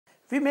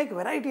We make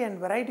variety and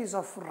varieties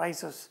of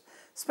rices,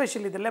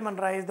 especially the lemon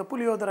rice, the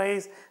puliyodra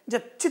rice,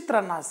 the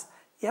chitranas.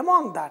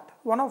 Among that,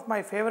 one of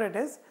my favorite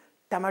is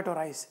tomato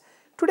rice.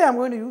 Today I am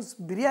going to use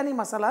biryani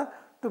masala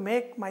to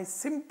make my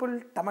simple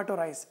tomato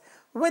rice.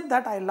 With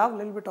that, I love a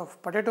little bit of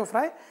potato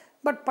fry,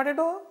 but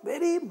potato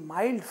very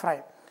mild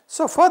fry.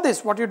 So for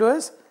this, what you do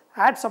is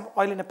add some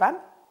oil in a pan,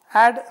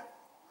 add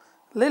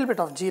a little bit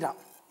of jeera.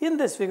 In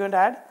this, we are going to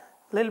add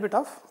a little bit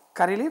of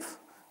curry leaf,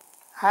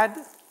 add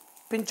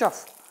pinch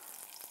of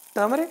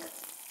turmeric,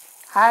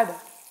 add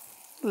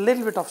a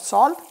little bit of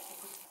salt,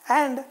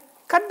 and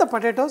cut the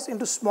potatoes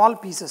into small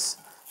pieces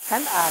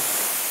and add.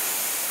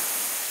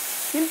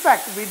 In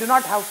fact, we do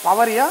not have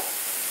power here,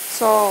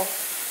 so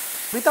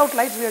without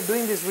lights we are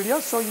doing this video,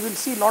 so you will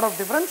see a lot of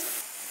difference.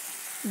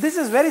 This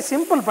is very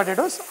simple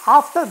potatoes.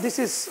 After this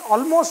is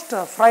almost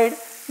fried,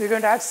 we are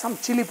going to add some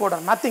chili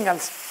powder, nothing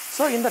else.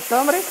 So in the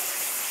turmeric,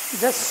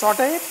 just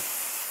saute it,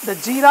 the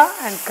jeera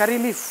and curry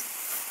leaf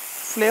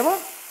flavor,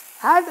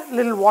 add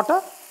little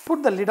water,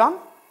 put the lid on,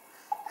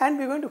 and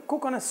we are going to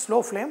cook on a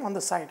slow flame on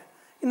the side.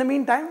 In the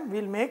meantime,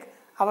 we will make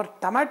our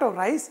tomato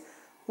rice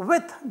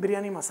with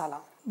biryani masala.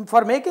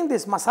 For making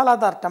this masala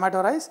dar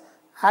tomato rice,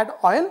 add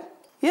oil.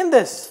 In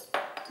this,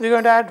 we are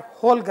going to add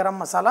whole garam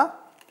masala,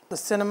 the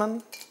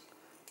cinnamon,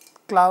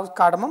 cloves,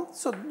 cardamom.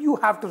 So you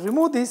have to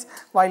remove this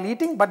while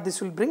eating, but this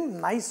will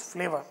bring nice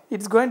flavor.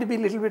 It's going to be a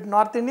little bit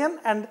North Indian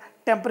and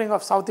tempering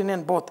of South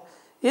Indian both.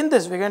 In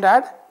this, we are going to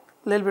add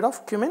a little bit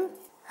of cumin,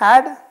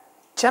 add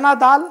chana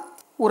dal,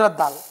 urad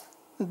dal.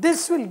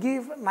 This will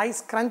give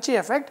nice crunchy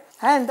effect,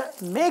 and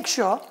make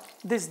sure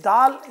this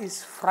dal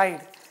is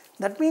fried.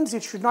 That means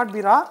it should not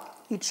be raw,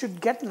 it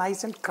should get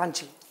nice and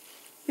crunchy.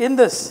 In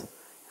this,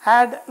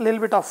 add a little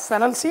bit of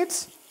fennel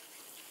seeds,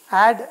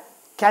 add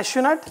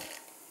cashew nut,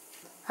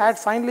 add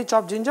finely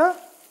chopped ginger.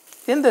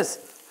 In this,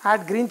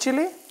 add green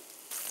chili,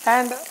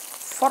 and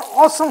for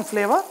awesome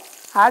flavor,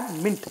 add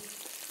mint.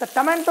 The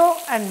tomato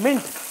and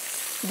mint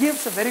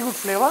gives a very good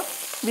flavor.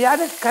 We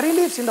added curry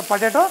leaves in the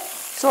potato,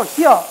 so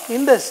here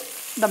in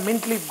this, the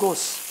mint leaf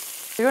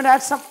goes. We are going to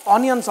add some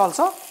onions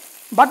also,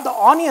 but the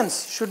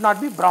onions should not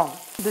be brown.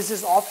 This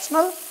is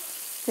optional.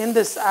 In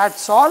this, add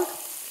salt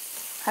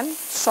and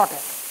saute.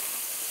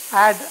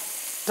 Add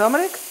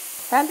turmeric,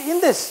 and in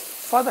this,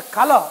 for the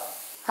color,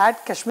 add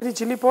Kashmiri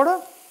chili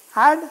powder,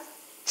 add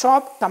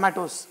chopped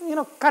tomatoes,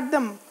 cut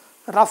them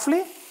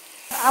roughly.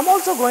 I am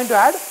also going to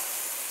add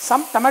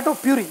some tomato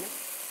puree.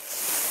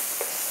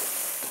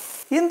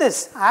 In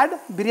this, add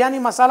biryani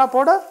masala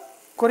powder,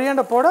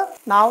 coriander powder.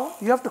 Now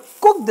you have to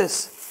cook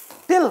this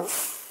till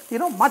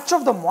much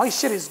of the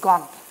moisture is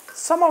gone.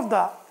 Some of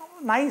the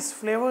nice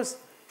flavors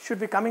should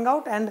be coming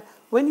out, and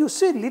when you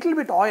see little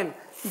bit oil,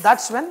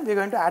 that's when we are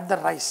going to add the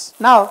rice.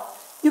 Now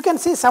you can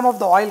see some of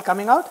the oil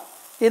coming out.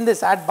 In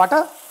this, add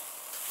butter,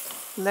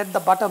 let the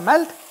butter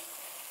melt.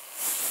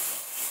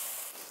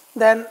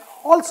 Then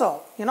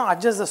also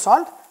adjust the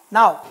salt.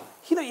 Now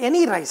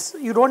any rice,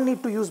 you don't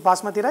need to use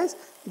basmati rice,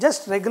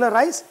 just regular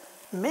rice.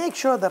 Make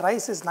sure the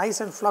rice is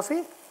nice and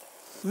fluffy.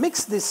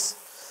 Mix this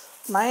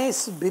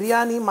nice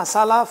biryani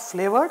masala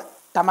flavored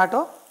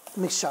tomato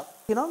mixture.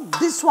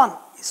 This one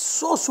is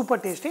so super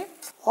tasty.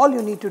 All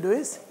you need to do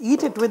is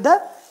eat it with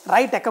the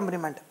right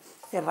accompaniment.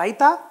 A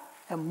raita,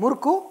 a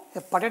murku,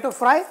 a potato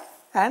fry,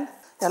 and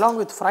along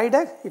with fried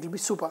egg, it will be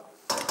super.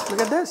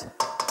 Look at this.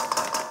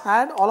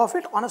 Add all of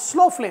it on a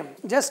slow flame.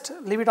 Just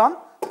leave it on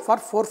for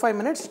 4-5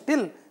 minutes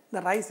till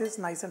the rice is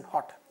nice and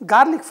hot.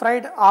 Garlic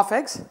fried half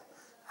eggs.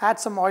 Add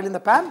some oil in the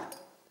pan.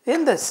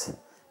 In this,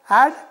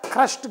 add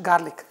crushed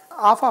garlic.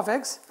 Half of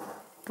eggs,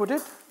 put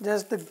it,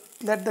 just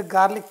let the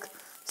garlic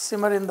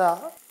simmer in the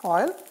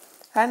oil,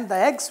 and the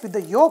eggs with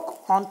the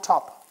yolk on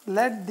top.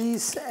 Let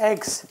these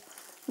eggs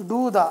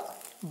do the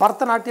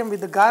Bharatanatyam with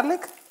the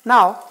garlic.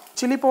 Now,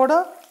 chili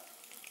powder,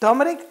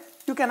 turmeric,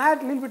 you can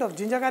add a little bit of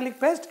ginger garlic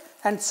paste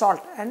and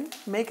salt and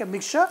make a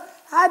mixture.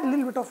 Add a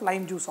little bit of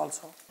lime juice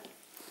also.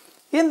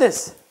 In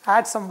this,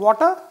 add some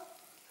water,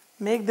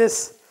 make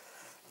this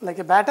like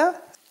a batter,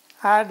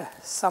 add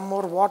some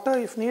more water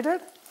if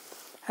needed,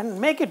 and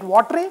make it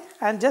watery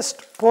and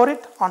just pour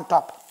it on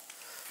top.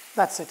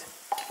 That's it.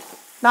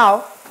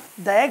 Now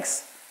the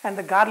eggs and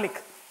the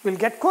garlic will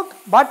get cooked,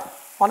 but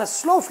on a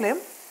slow flame,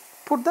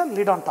 put the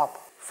lid on top.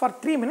 For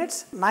 3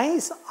 minutes,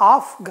 nice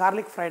half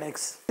garlic fried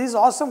eggs. These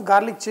awesome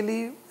garlic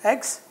chili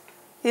eggs.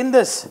 In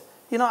this,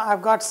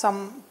 I've got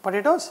some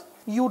potatoes.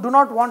 You do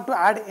not want to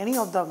add any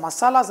of the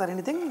masalas or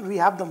anything. We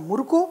have the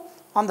murku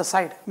on the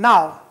side.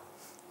 Now,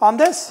 on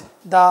this,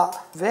 the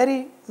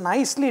very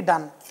nicely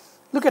done.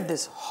 Look at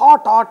this,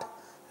 hot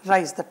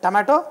rice, the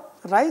tomato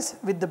rice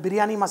with the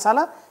biryani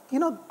masala.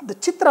 The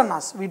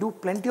chitranas, we do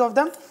plenty of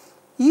them.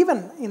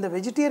 Even in the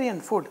vegetarian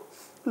food,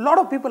 a lot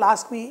of people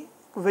ask me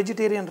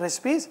vegetarian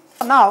recipes.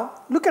 Now,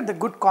 look at the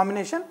good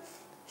combination.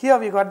 Here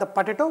we got the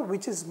potato,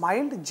 which is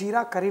mild,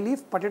 jeera, curry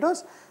leaf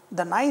potatoes,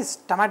 the nice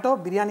tomato,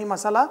 biryani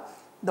masala,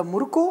 the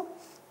murku.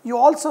 You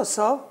also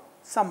serve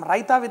some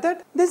raita with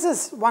it. This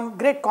is one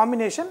great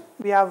combination.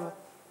 We have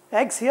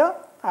eggs here.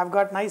 I've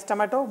got nice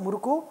tomato,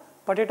 murku,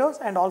 potatoes,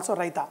 and also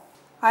raita.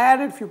 I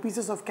added few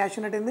pieces of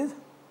cashew nut in this.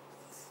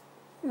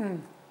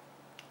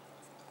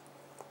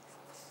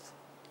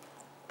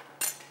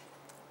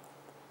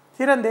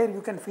 Here and there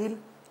you can feel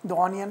the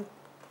onion,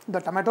 the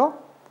tomato,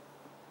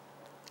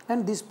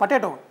 and this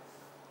potato.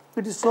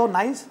 It is so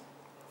nice.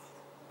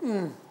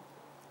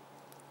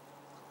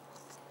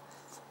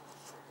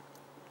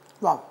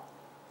 Wow.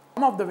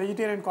 Some of the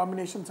vegetarian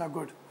combinations are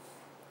good.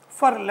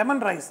 For lemon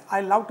rice,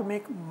 I love to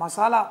make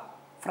masala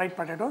fried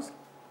potatoes.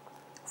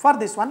 For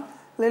this one,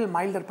 little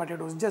milder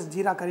potatoes, just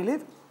jeera curry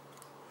leaf.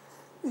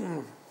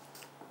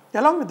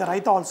 Along with the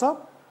raita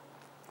also,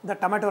 the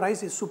tomato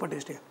rice is super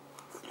tasty.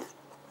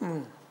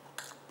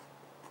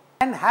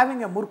 And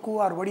having a murku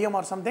or vodiyam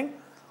or something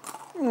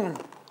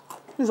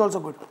is also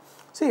good.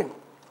 See,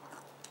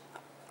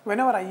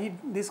 whenever I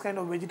eat this kind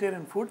of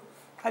vegetarian food,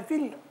 I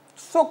feel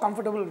so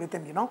comfortable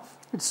within,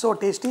 It's so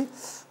tasty.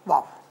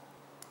 Wow.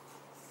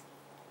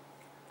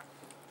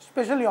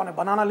 Especially on a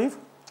banana leaf,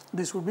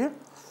 this would be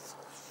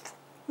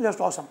just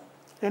awesome.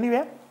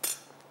 Anyway,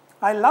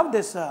 I love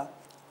this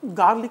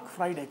garlic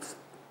fried eggs.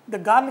 The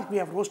garlic we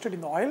have roasted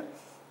in the oil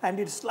and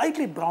it's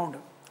slightly browned.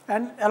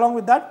 And along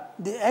with that,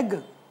 the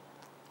egg,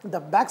 the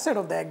backside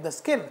of the egg, the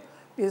skin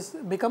is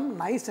become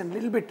nice and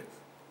little bit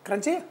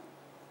crunchy.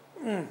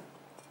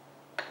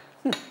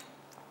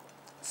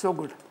 So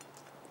good.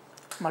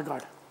 My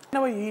God.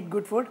 Whenever you eat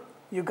good food,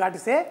 you got to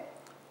say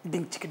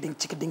ding chicka, ding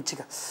chicka, ding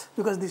chicka.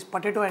 Because this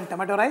potato and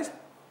tomato rice,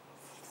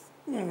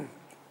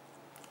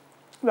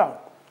 wow.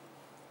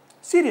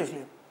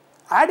 Seriously,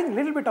 adding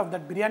little bit of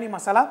that biryani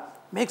masala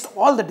makes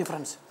all the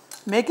difference.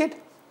 Make it,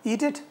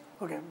 eat it.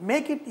 Okay,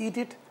 make it, eat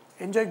it,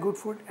 enjoy good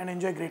food and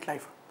enjoy great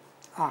life.